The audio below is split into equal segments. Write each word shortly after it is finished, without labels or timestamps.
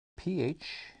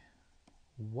pH,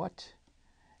 what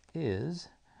is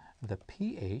the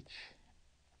pH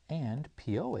and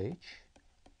pOH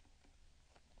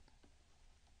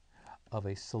of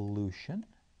a solution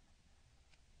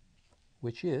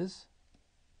which is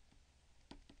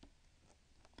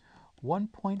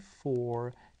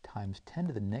 1.4 times 10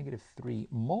 to the negative 3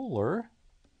 molar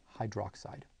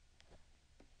hydroxide?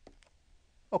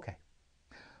 Okay,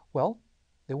 well,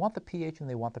 they want the pH and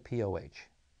they want the pOH.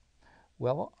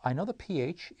 Well, I know the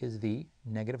pH is the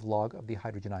negative log of the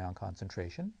hydrogen ion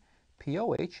concentration.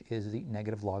 pOH is the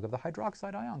negative log of the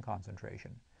hydroxide ion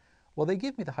concentration. Well, they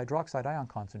give me the hydroxide ion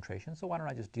concentration, so why don't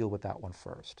I just deal with that one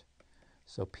first?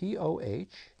 So pOH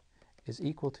is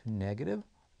equal to negative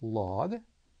log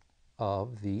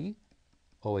of the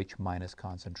OH minus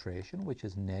concentration, which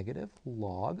is negative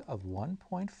log of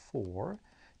 1.4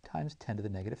 times 10 to the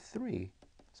negative 3.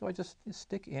 So I just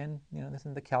stick in, this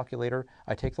in the calculator,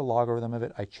 I take the logarithm of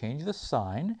it, I change the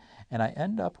sign, and I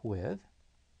end up with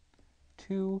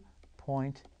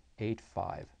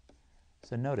 2.85.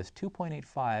 So notice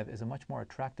 2.85 is a much more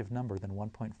attractive number than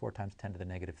 1.4 times 10 to the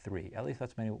negative 3. At least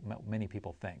that's many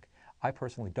people think. I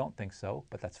personally don't think so,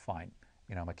 but that's fine.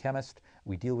 I'm a chemist.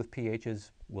 We deal with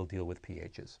pHs, we'll deal with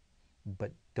pHs.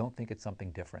 But don't think it's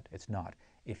something different. It's not.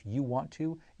 If you want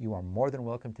to, you are more than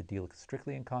welcome to deal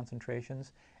strictly in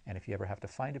concentrations, and if you ever have to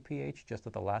find a pH, just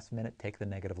at the last minute, take the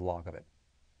negative log of it.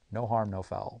 No harm, no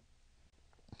foul.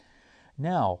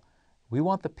 Now, we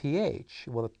want the pH.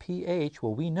 Well, the pH,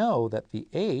 we know that the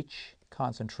H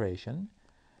concentration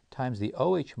times the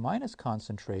OH minus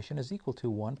concentration is equal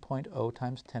to 1.0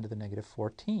 times 10 to the negative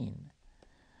 14.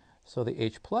 So the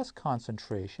H plus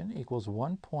concentration equals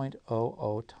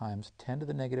 1.00 times 10 to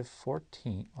the negative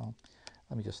 14. Well,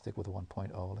 let me just stick with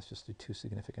 1.0. Let's just do two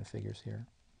significant figures here.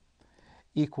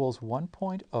 Equals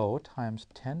 1.0 times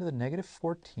 10 to the negative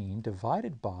 14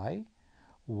 divided by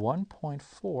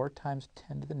 1.4 times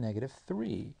 10 to the negative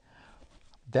 3.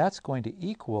 That's going to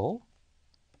equal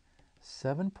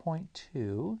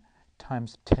 7.2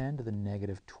 times 10 to the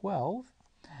negative 12.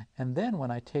 And then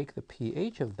when I take the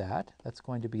pH of that, that's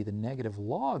going to be the negative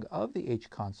log of the H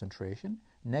concentration.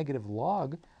 Negative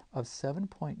log of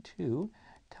 7.2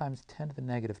 times 10 to the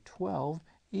negative 12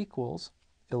 equals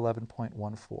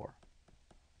 11.14.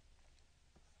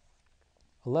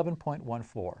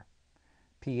 11.14.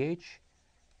 pH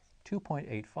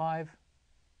 2.85,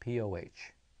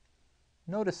 pOH.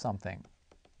 Notice something.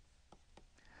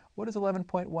 What is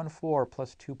 11.14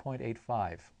 plus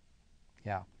 2.85?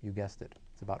 Yeah, you guessed it.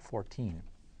 It's about 14.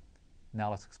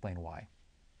 Now let's explain why.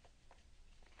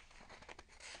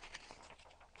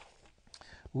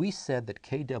 We said that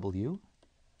Kw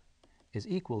is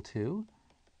equal to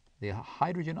the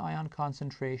hydrogen ion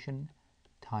concentration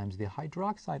times the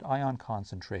hydroxide ion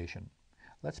concentration.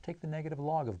 Let's take the negative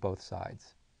log of both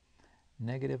sides.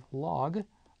 Negative log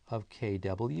of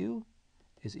Kw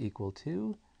is equal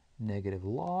to negative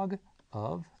log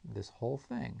of this whole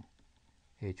thing.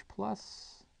 H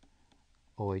plus,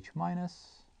 OH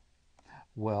minus.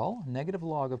 Well, negative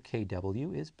log of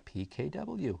Kw is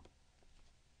pKw.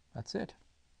 That's it.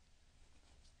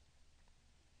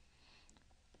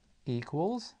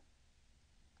 Equals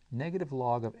negative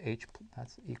log of H,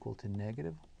 that's equal to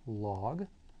negative log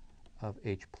of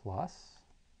H plus,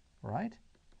 right?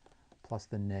 Plus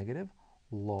the negative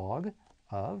log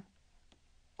of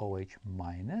OH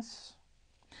minus.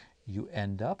 You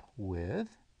end up with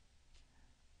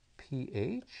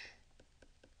pH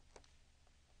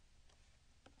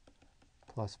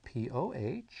plus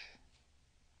pOH.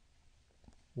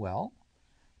 Well,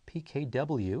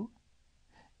 pKw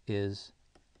is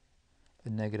the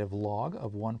negative log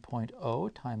of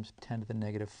 1.0 times 10 to the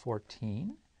negative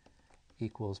 14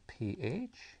 equals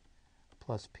pH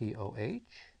plus pOH,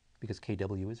 because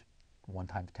Kw is 1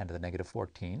 times 10 to the negative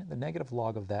 14. The negative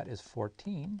log of that is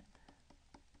 14.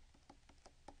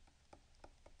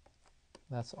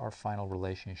 That's our final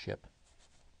relationship.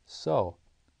 So,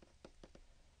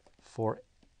 for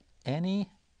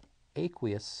any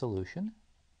aqueous solution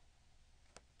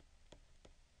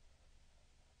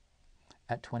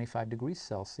at 25 degrees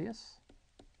Celsius,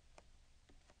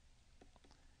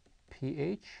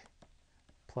 pH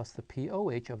plus the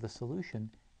pOH of the solution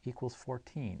equals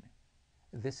 14.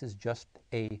 This is just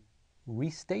a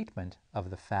restatement of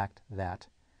the fact that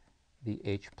the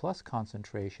H plus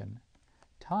concentration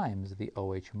times the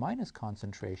OH minus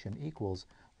concentration equals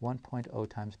 1.0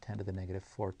 times 10 to the negative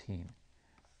 14.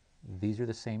 These are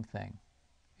the same thing,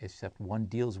 except one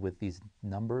deals with these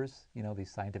numbers,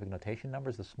 these scientific notation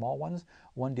numbers, the small ones.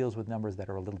 One deals with numbers that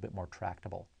are a little bit more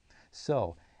tractable.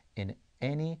 So in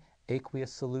any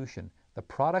aqueous solution, the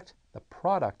product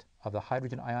of the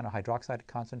hydrogen ion or hydroxide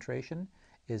concentration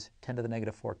is 10 to the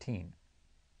negative 14.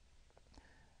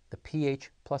 The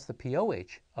pH plus the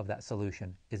pOH of that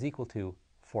solution is equal to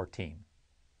 14.